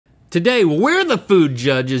Today, we're the food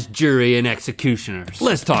judges, jury, and executioners.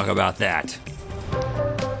 Let's talk about that.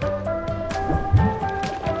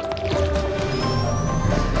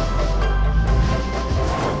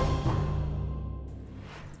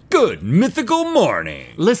 Good mythical morning.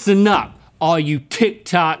 Listen up, all you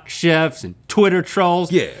TikTok chefs and Twitter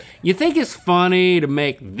trolls. Yeah. You think it's funny to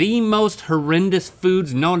make the most horrendous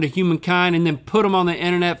foods known to humankind and then put them on the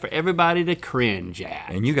internet for everybody to cringe at?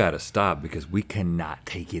 And you gotta stop because we cannot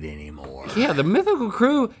take it anymore. Yeah, the Mythical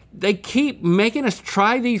crew, they keep making us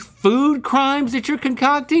try these food crimes that you're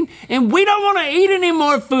concocting, and we don't wanna eat any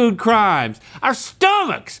more food crimes. Our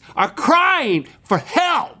stomachs are crying for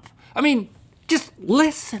help. I mean, just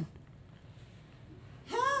listen.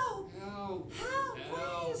 Help! Help! Help!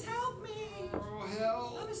 Please help me! Oh,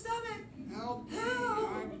 help! I'm a stomach! Help!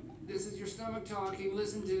 Help! This is your stomach talking.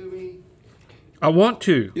 Listen to me. I want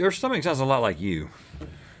to. Your stomach sounds a lot like you.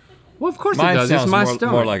 Well, of course Mine it does. sounds It's my more,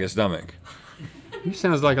 stomach. more like a stomach. You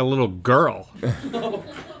sounds like a little girl.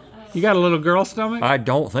 You got a little girl stomach? I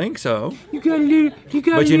don't think so. You got a little.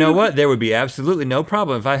 But you know what? There would be absolutely no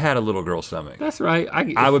problem if I had a little girl stomach. That's right.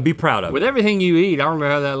 I would be proud of With it. everything you eat, I don't know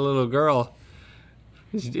how that little girl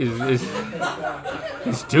is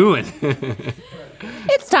doing.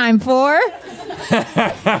 It's time for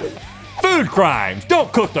Food crimes.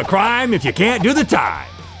 Don't cook the crime if you can't do the time.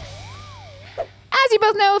 As you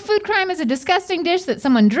both know, food crime is a disgusting dish that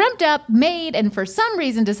someone dreamt up, made, and for some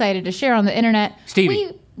reason decided to share on the internet.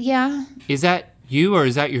 Stevie. Yeah? Is that you or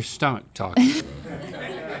is that your stomach talking?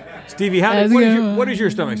 Stevie, what does your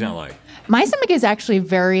stomach sound like? My stomach is actually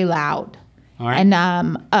very loud. All right.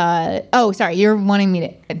 And, oh, sorry, you're wanting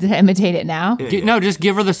me to imitate it now? No, just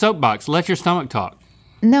give her the soapbox. Let your stomach talk.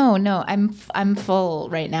 No, I'm full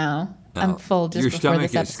right now. I'm full just Your before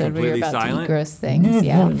this stomach is episode where you're completely about to silent? eat gross things.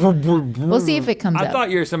 Yeah. We'll see if it comes I up. thought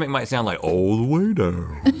your stomach might sound like all the way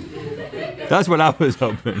down. That's what I was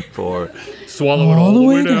hoping for. Swallow it all the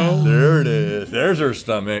way down. There it is. There's her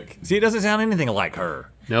stomach. See, it doesn't sound anything like her.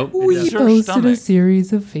 Nope. We It's her posted a stomach.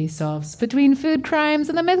 series of face-offs between food crimes,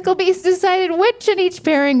 and the Mythical Beast decided which in each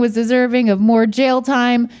pairing was deserving of more jail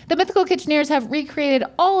time. The Mythical Kitcheneers have recreated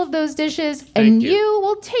all of those dishes, and you. you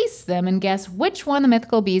will taste them and guess which one the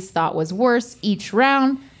Mythical Beast thought was worse each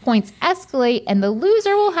round. Points escalate, and the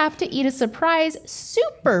loser will have to eat a surprise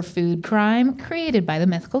super food crime created by the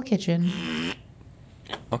Mythical Kitchen.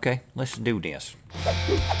 Okay, let's do this.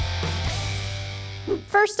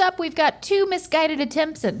 First up, we've got two misguided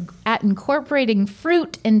attempts at incorporating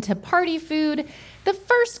fruit into party food. The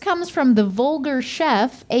first comes from the Vulgar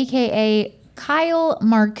Chef, aka Kyle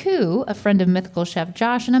Marcoux, a friend of Mythical Chef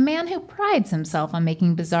Josh, and a man who prides himself on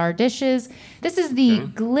making bizarre dishes. This is the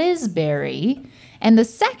Glizberry. And the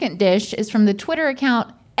second dish is from the Twitter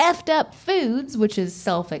account Effed Up Foods, which is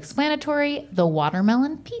self-explanatory, the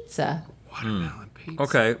watermelon pizza. Watermelon pizza.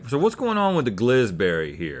 Okay, so what's going on with the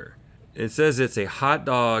Glizberry here? It says it's a hot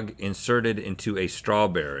dog inserted into a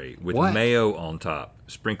strawberry with What? mayo on top,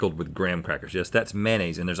 sprinkled with graham crackers. Yes, that's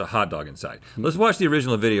mayonnaise, and there's a hot dog inside. Let's watch the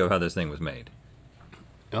original video of how this thing was made.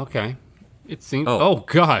 Okay. It seems. Oh. Oh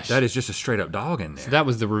gosh. That is just a straight up dog in there. So that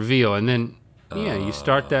was the reveal, and then you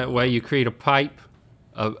start that way. You create a pipe,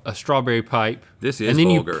 a strawberry pipe. This is and then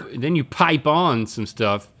vulgar. Then you pipe on some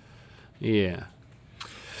stuff. Yeah.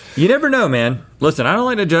 You never know, man. Listen, I don't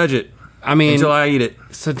like to judge it I mean, until I eat it.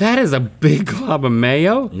 so that is a big glob of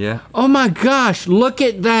mayo. Yeah. Oh my gosh! Look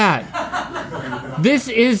at that. This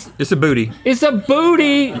is. It's a booty. It's a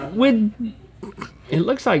booty with. It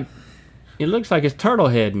looks like it's turtle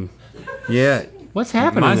heading. Yeah. What's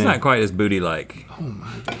happening? Mine's there? not quite as booty-like. Oh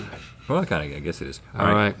my gosh. Well, I guess it is. All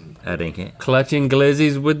right. I think it. Clutching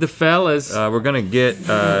glizzies with the fellas. We're gonna get.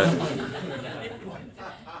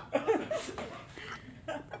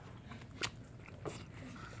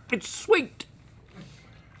 It's sweet.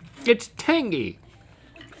 It's tangy.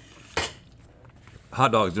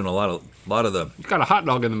 Hot dog's doing a lot of the It's got a hot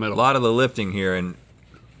dog in the middle. lifting here, and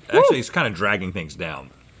actually it's kind of dragging things down.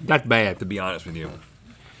 That's bad. To be honest with you,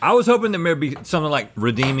 I was hoping that there would be something like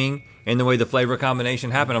redeeming in the way the flavor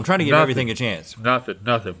combination happened. I'm trying to give Nothing. everything a chance.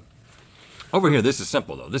 Nothing. Over here, this is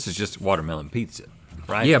simple though. This is just watermelon pizza,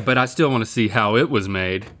 right? Yeah, but I still want to see how it was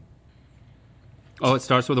made. Oh, it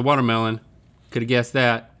starts with a watermelon. Could have guessed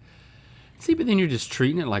that. See, but then you're just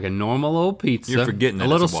treating it like a normal old pizza. You're forgetting that a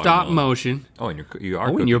little it's a stop watermelon. motion. Oh, and you are Oh,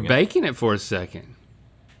 cooking and you're it. baking it for a second.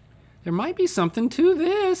 There might be something to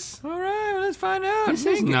this. All right, well, let's find out. This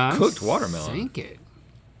Make is it nice. cooked watermelon. Sink it.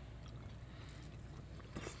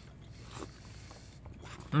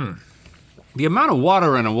 The amount of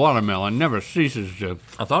water in a watermelon never ceases to.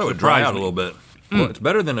 I thought it would dry surprise out a me. little bit. Well, it's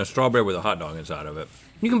better than a strawberry with a hot dog inside of it.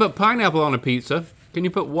 You can put pineapple on a pizza. Can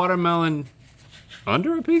you put watermelon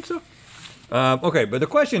under a pizza? Okay, but the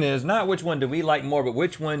question is not which one do we like more, but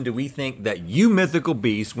which one do we think that you mythical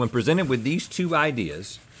beast, when presented with these two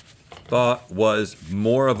ideas, thought was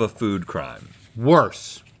more of a food crime?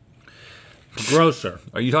 Worse. Grosser.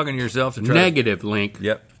 Are you talking to yourself? To try Negative, Link.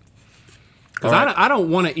 Yep. Because All right. I don't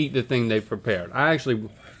want to eat the thing they've prepared. I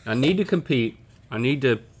need to compete. I need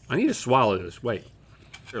to swallow this. Wait.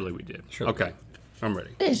 Surely we did. Surely. Okay. I'm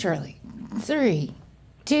ready. Surely. 3,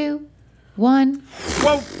 2, 1.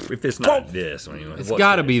 Whoa! If it's not this one, It's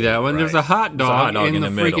got to be that one. Right. There's a hot dog, in the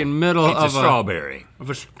freaking middle it's of a strawberry. Of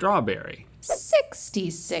a strawberry.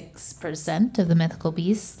 66% of the mythical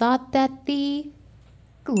beasts thought that the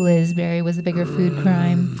glizberry was a bigger food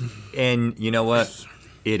crime. And you know what?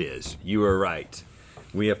 It is. You are right.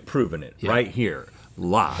 We have proven it right here,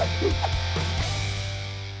 live.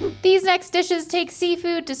 These next dishes take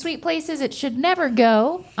seafood to sweet places it should never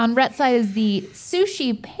go. On Rhett's side is the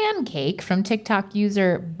sushi pancake from TikTok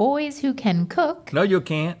user Boys Who Can Cook. No, you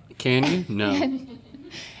can't. Can you? No.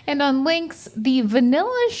 And on Link's, the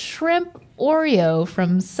vanilla shrimp Oreo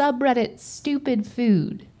from subreddit Stupid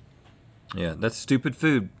Food. Yeah, that's stupid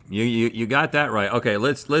food. You got that right. Okay,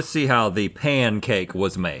 let's see how the pancake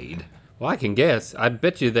was made. Well, I can guess. I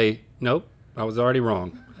bet you nope, I was already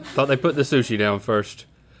wrong. Thought they put the sushi down first.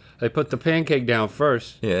 They put the pancake down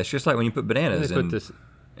first. Yeah, it's just like when you put bananas They put in, this,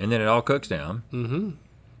 and then it all cooks down.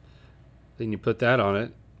 then you put that on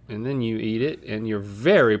it, and then you eat it, and you're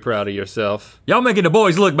very proud of yourself. Y'all making the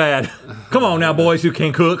boys look bad. Come on now, boys who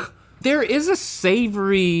can cook. There is a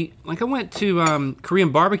savory, like I went to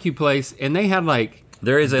Korean barbecue place, and they had like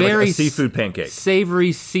There is a very seafood pancake.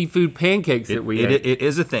 savory seafood pancakes that we ate. It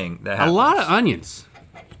is a thing that A happens. lot of onions.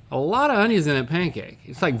 A lot of onions in that pancake.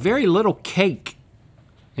 It's like very little cake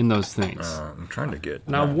in those things. I'm trying to get.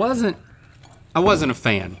 And I wasn't a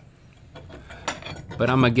fan. But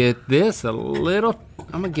I'm gonna get this a little.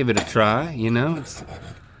 I'm gonna give it a try. You know,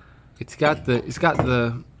 it's got the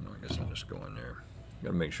I guess I'll just go in there.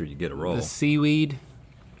 Gotta make sure you get a roll. the seaweed.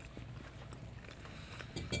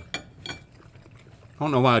 I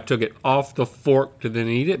don't know why I took it off the fork to then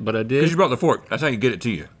eat it, but I Because did. you brought the fork. That's how you get it to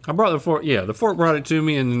you. I brought the fork. Yeah, the fork brought it to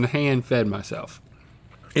me, and then the hand fed myself.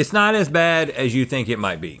 It's not as bad as you think it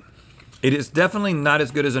might be. It is definitely not as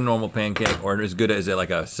good as a normal pancake or as good as like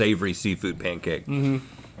a savory seafood pancake.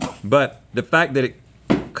 But the fact that it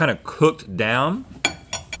kind of cooked down,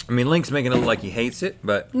 I mean, Link's making it look like he hates it,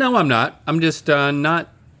 but No, I'm not. I'm just not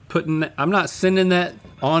putting. I'm not sending that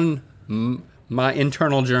on my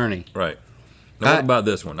internal journey. right. Now, what about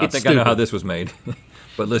this one? I it's think I know how stupid. this was made,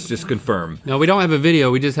 but let's just confirm. No, we don't have a video.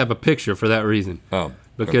 We just have a picture for that reason. Oh,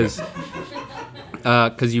 Because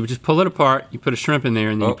you just pull it apart, you put a shrimp in there,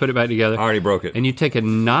 and then you put it back together. I already broke it. And you take a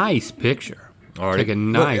nice picture. Already. Take a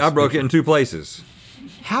Look, nice I broke it picture. in 2 places.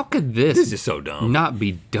 How could this This is so dumb. not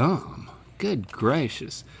be dumb? Good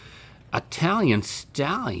gracious. Italian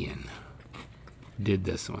Stallion did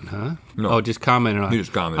this one, huh? No. Oh, just commented on it. He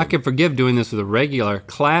just commented. I can forgive doing this with a regular,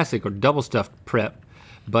 classic, or double stuffed prep,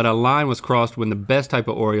 but a line was crossed when the best type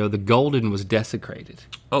of Oreo, the golden, was desecrated.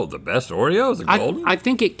 Oh, the best Oreo is the golden? I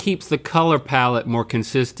think it keeps the color palette more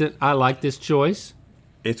consistent. I like this choice.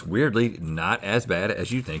 It's weirdly not as bad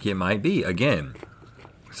as you think it might be. Again,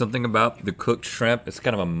 something about the cooked shrimp. It's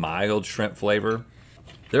kind of a mild shrimp flavor.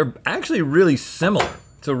 They're actually really similar.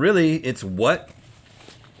 So really, it's what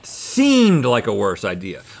seemed like a worse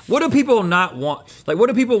idea. What do people not want? Like, what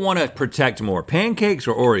do people want to protect more, pancakes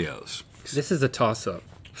or Oreos? This is a toss-up.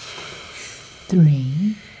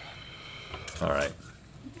 3, All right.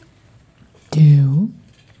 2,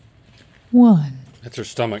 1. That's her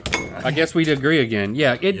stomach. I guess we'd agree again.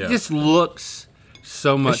 Yeah, it Yeah. just looks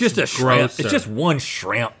so much It's just a shrimp. grosser. It's just one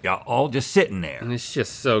shrimp, y'all, all just sitting there. And it's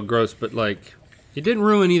just so gross, but like, it didn't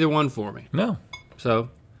ruin either one for me. No. So,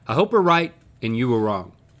 I hope we're right and you were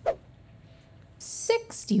wrong.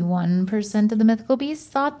 61% of the mythical beasts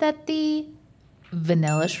thought that the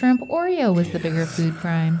vanilla shrimp Oreo was the bigger food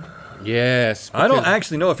crime. Yes. I don't because-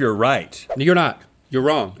 actually know if you're right. You're not. You're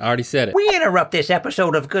wrong. I already said it. We interrupt this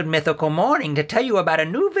episode of Good Mythical Morning to tell you about a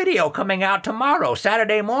new video coming out tomorrow,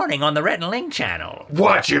 Saturday morning, on the Rhett and Link channel.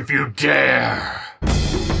 Watch if you dare!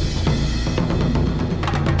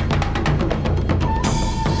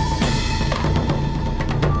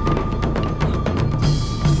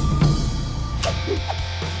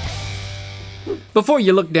 Before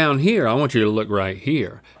you look down here, I want you to look right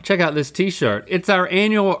here. Check out this t-shirt. It's our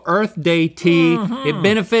annual Earth Day tee. It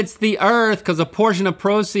benefits the earth because a portion of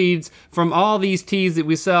proceeds from all these tees that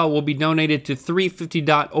we sell will be donated to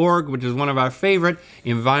 350.org, which is one of our favorite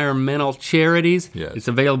environmental charities. Yes. It's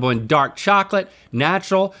available in dark chocolate,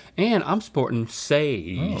 natural, and I'm sporting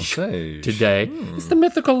sage, sage. today. It's the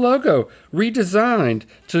Mythical logo, redesigned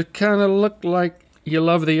to kind of look like you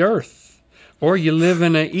love the earth. Or you live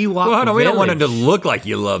in an Ewok Well, we don't want it to village. look like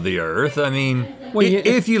you love the earth. I mean, Well,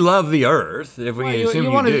 if you love the earth, if we assume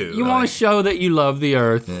you do. You want to show that you love the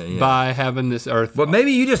earth yeah. by having this earth. But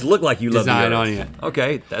maybe you just look like you love the Design earth. on you.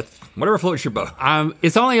 Okay, that's whatever floats your boat.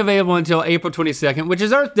 It's only available until April 22nd, which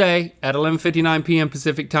is Earth Day at 11:59 p.m.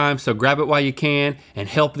 Pacific time. So grab it while you can and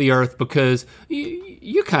help the earth because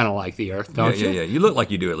you kind of like the earth, don't you? Yeah. You look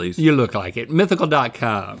like you do at least. You look like it.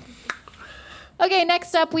 Mythical.com. Okay,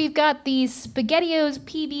 next up we've got the SpaghettiOs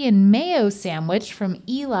PB and Mayo sandwich from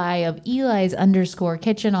Eli of Eli's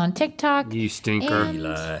 _kitchen on TikTok. You stinker. And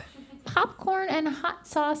Eli. popcorn and hot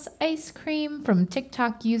sauce ice cream from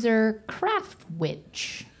TikTok user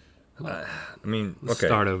Craftwitch. I mean, Let's okay.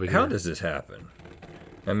 start over How here. does this happen?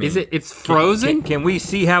 I mean, It's frozen? Can we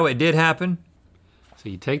see how it did happen? So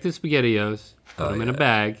you take the SpaghettiOs, put them in a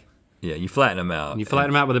bag, Yeah, you flatten them out. and you flatten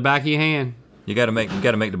them out with the back of your hand. You gotta make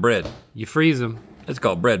the bread. You freeze them. It's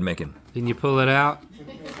called bread making. Then you pull it out.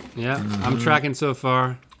 Yeah, I'm tracking so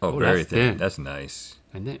far. Oh, very that's thin. That's nice.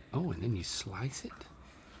 And then you slice it.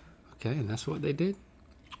 Okay, and that's what they did.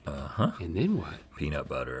 Uh-huh. And then what? Peanut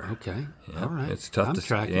butter. Okay, Yep, all right. It's tough I'm to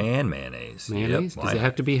tracking. and mayonnaise. Mayonnaise? Yep. Does it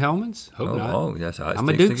have to be Hellman's? Hope not. Oh, that's how it I'm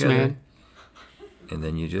a sticks Duke's together. man. And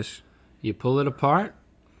then you just You pull it apart,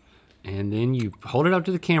 and then you hold it up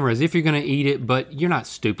to the camera as if you're gonna eat it, but you're not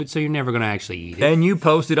stupid, so you're never gonna actually eat it. and you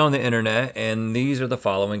post it on the internet, and these are the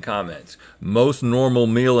following comments. Most normal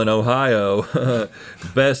meal in Ohio.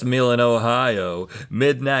 Best meal in Ohio.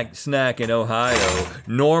 Midnight snack in Ohio.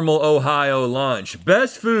 Normal Ohio lunch.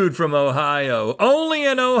 Best food from Ohio. Only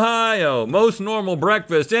in Ohio. Most normal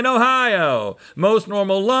breakfast in Ohio. Most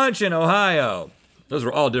normal lunch in Ohio. Those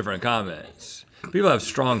were all different comments. People have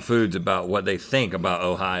strong foods about what they think about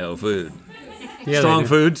Ohio food. Yeah, Strong they do.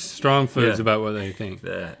 foods. Strong foods Yeah. about what they think.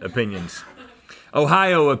 Opinions.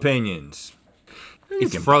 Ohio opinions.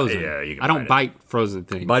 It's can- frozen. yeah, you can I don't bite bite frozen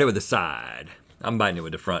things. Bite it with the side. I'm biting it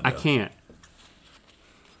with the front. I though. can't.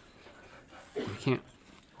 I can't.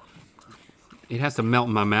 It has to melt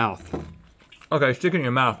in my mouth. Okay, stick it in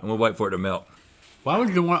your mouth and we'll wait for it to melt. Why would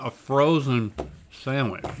you want a frozen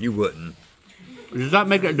sandwich? You wouldn't. Does that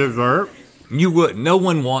make it dessert? You wouldn't. No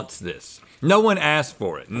one wants this. No one asked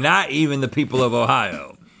for it. Not even the people of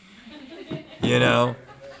Ohio. You know?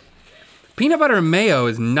 Peanut butter and mayo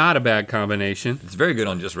is not a bad combination. It's very good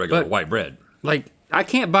on just regular But- white bread. Like, I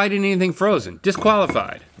can't bite into anything frozen.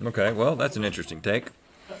 Disqualified. Okay, well, that's an interesting take.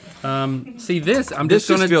 See this? I'm This just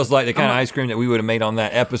gonna. just feels like the kind of ice cream that we would have made on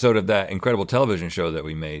that episode of that incredible television show that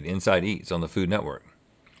we made, Inside Eats, on the Food Network.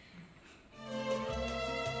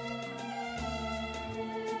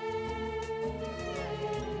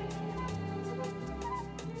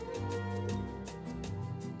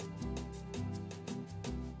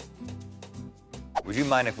 Would you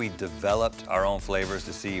mind if we developed our own flavors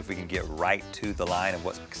to see if we can get right to the line of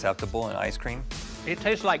what's acceptable in ice cream? It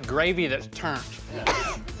tastes like gravy that's turned.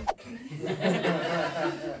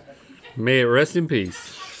 May it rest in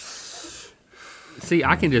peace. See,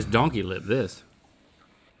 I can just donkey lip this.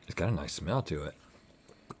 It's got a nice smell to it.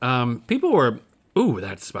 People were, ooh,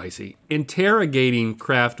 that's spicy, interrogating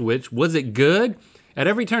Craftwitch. Was it good? At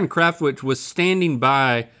every turn, Craftwitch was standing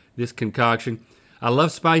by this concoction. I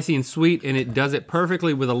love spicy and sweet, and it does it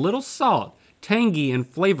perfectly with a little salt, tangy and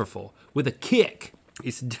flavorful, with a kick.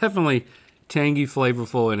 It's definitely tangy,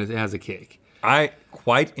 flavorful, and it has a kick. I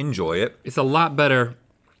quite enjoy it. It's a lot better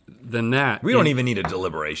than that. We don't even need a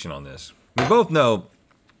deliberation on this. We both know,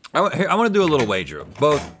 I want to do a little wager.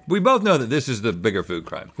 We both know that this is the bigger food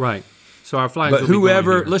crime. Right. So our flags But will be going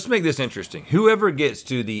whoever, here. let's make this interesting. Whoever gets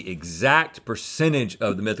to the exact percentage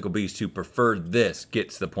of the mythical beasts who preferred this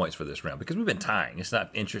gets the points for this round because we've been tying. It's not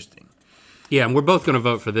interesting. Yeah, and we're both going to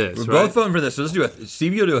vote for this. We're right? both voting for this. So let's do a,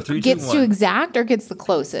 Stevie will do a 3, 2, 1. Gets to exact or gets the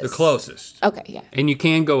closest? The closest. Okay, yeah. And you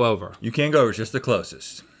can go over. You can't go over, it's just the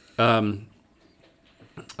closest.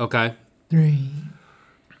 Okay. 3,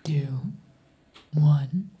 2,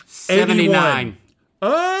 1. 79.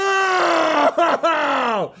 Oh!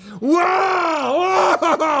 Wow!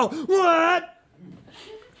 Whoa! What?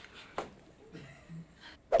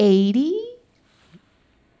 80.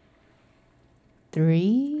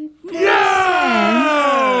 3.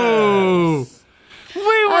 Oh! We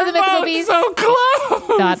were the Mythical both Beasts. so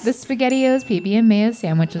close! thought the SpaghettiOs PB and mayo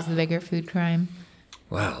sandwich was the bigger food crime.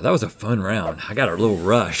 Wow, that was a fun round. I got a little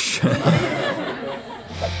rush. And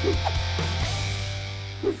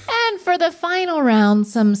for the final round,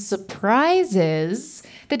 some surprises.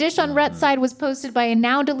 The dish on Rhett's side was posted by a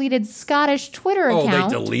now deleted Scottish Twitter Oh,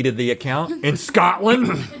 account. they deleted the account in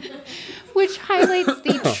Scotland? Which highlights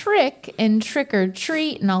the trick in Trick or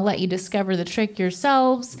Treat, and I'll let you discover the trick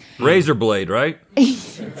yourselves. Razor blade, right?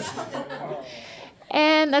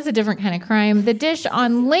 And that's a different kind of crime. The dish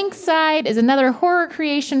on Link's side is another horror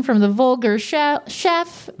creation from the vulgar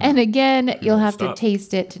chef. And again, you'll have to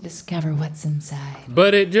taste it to discover what's inside.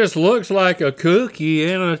 But it just looks like a cookie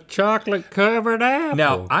in a chocolate-covered apple.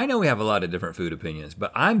 Now, I know we have a lot of different food opinions,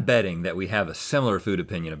 but I'm betting that we have a similar food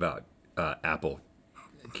opinion about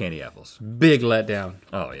candy apples. Big letdown.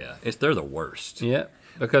 Oh, yeah. They're the worst. Yeah,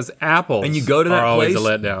 because apples And you go to that are always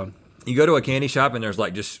place, a letdown. You go to a candy shop and there's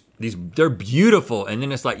like just these, they're beautiful. And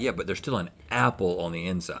then it's like, yeah, but there's still an apple on the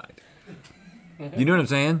inside. You know what I'm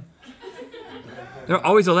saying? They're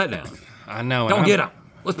always a letdown. I know. Don't get them.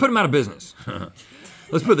 Let's put them out of business.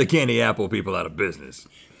 Let's put the candy apple people out of business.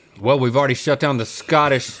 Well, we've already shut down the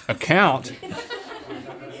Scottish account.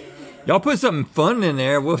 Y'all put something fun in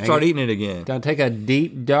there, we'll start eating it again. Gonna take a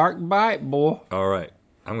deep, dark bite, boy. All right,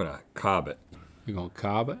 I'm gonna cob it. You gonna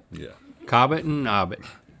cob it? Yeah. Cob it and knob it.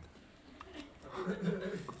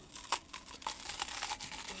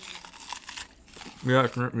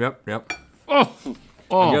 Yep. Oh,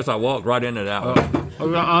 I guess I walked right into that one. oh,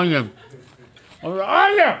 the onion. Oh, the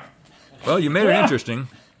onion. Well, you made it interesting.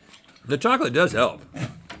 The chocolate does help.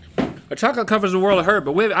 A chocolate covers the world of hurt,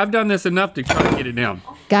 but I've done this enough to try to get it down.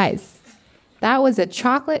 Guys, that was a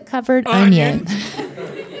chocolate-covered onion.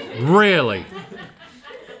 Really?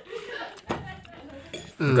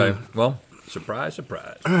 Okay, well, surprise,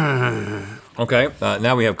 surprise. Okay,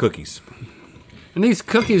 now we have cookies. And these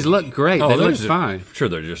cookies look great. They look fine. Sure,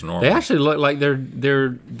 they're just normal. They actually look like they're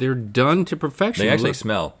done to perfection. They actually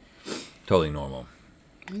smell totally normal.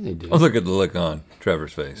 They do. Oh, look at the look on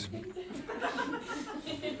Trevor's face.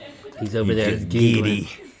 He's over there just giggling. giddy.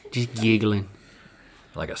 Just giggling.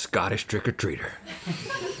 Like a Scottish trick-or-treater.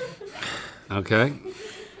 Okay.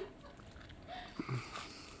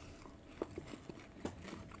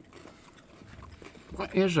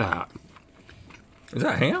 What is that? Is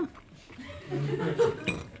that ham?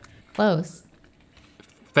 Close.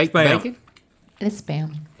 Fake Spam. bacon? It is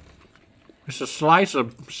Spam. It's a slice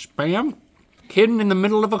of Spam hidden in the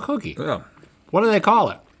middle of a cookie. Yeah. What do they call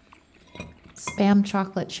it? Spam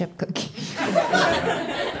chocolate chip cookie.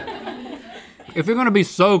 If you're gonna be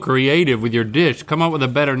so creative with your dish, come up with a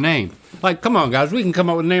better name. Like, come on, guys, we can come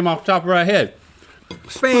up with a name off the top of our head.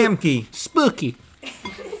 Spamky. Spooky.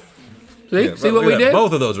 See? Yeah, See what we yeah, did?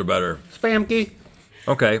 Both of those are better. Spamky.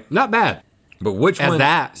 Okay, Not bad. but which As one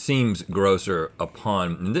that. seems grosser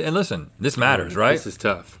upon... And listen, this matters, right? This is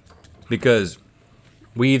tough. Because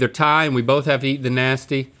We either tie and we both have to eat the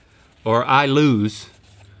nasty, or I lose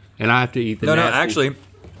and I have to eat the no, nasty. actually,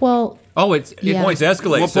 Well, Oh, it's Yeah. points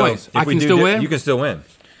escalate. What so points? if I we can do still di- win? You can still win.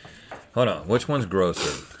 Hold on, which one's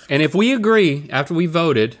grosser? and if we agree after we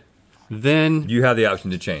voted, then You have the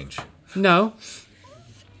option to change. no,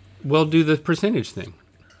 we'll do the percentage thing.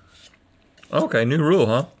 Okay, new rule,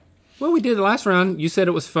 huh? Well, we did the last round. You said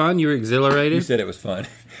it was fun. You were exhilarated. You said it was fun.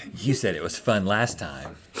 You said it was fun last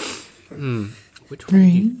time. Which one do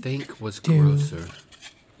you think was grosser?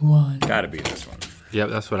 Gotta be this one. Yep,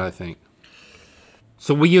 that's what I think.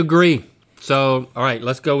 So we agree. So, all right,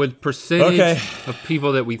 let's go with percentage Okay. of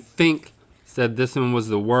people that we think said this one was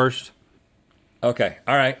the worst. Okay,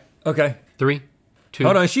 all right. Okay. 3, 2.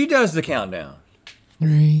 Hold on, she does the countdown.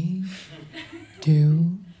 3,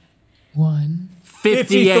 2, 1.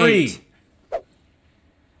 58.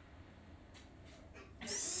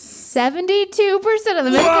 72% of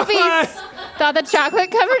the Mythical Beasts thought the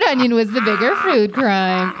chocolate-covered onion was the bigger food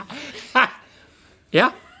crime.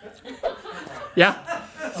 Yeah. Yeah.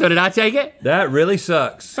 So did I take it? That really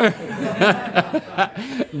sucks. You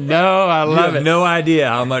No, I love have it. no idea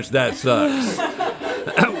how much that sucks.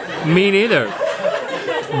 Me neither.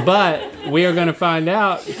 But we are going to find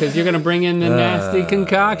out because you're going to bring in the nasty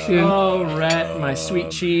concoction. Oh, Rhett, my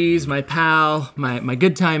sweet cheese, my pal, my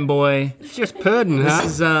good time boy. It's just pudding, huh?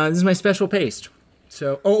 This is my special paste.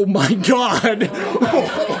 So, oh my God!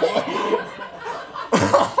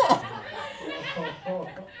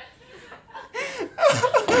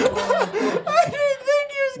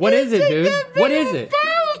 What is it, dude? What is it?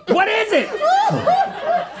 What is it?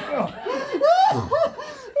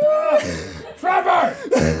 Trevor!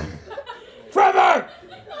 Trevor!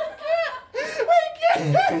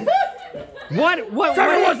 What?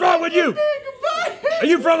 Trevor, what's wrong with you? Are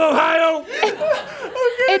you from Ohio?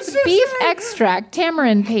 It's beef extract,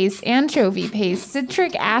 tamarind paste, anchovy paste,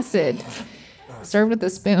 citric acid. Served with a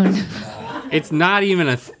spoon. It's not even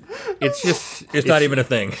a. It's just. It's not even a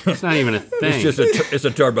thing. It's not even a thing. It's just it's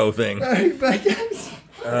a turbo thing.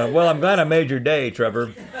 Well, I'm glad I made your day,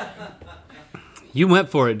 Trevor. You went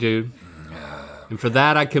for it, dude. And for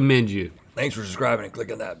that, I commend you. Thanks for subscribing and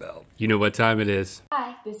clicking that bell. You know what time it is.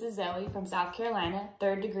 Hi, this is Zoe from South Carolina,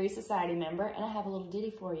 3rd Degree Society member, and I have a little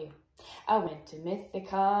ditty for you. I went to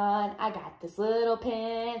Mythical, I got this little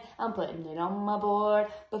pin, I'm putting it on my board,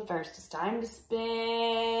 but first it's time to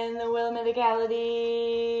spin the wheel of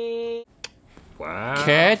mythicality. Wow.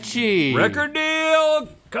 Catchy. Record deal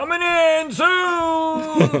coming in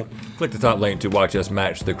soon. Click the top link to watch us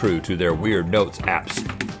match the crew to their Weird Notes apps.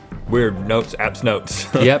 Weird Notes apps notes.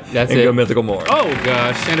 Yep, that's and it. go mythical more. Oh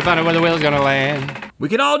gosh, and to find out where the whale's gonna land. We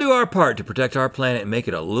can all do our part to protect our planet and make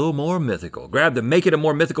it a little more mythical. Grab the Make It a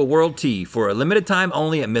More Mythical World tee for a limited time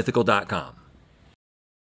only at mythical.com.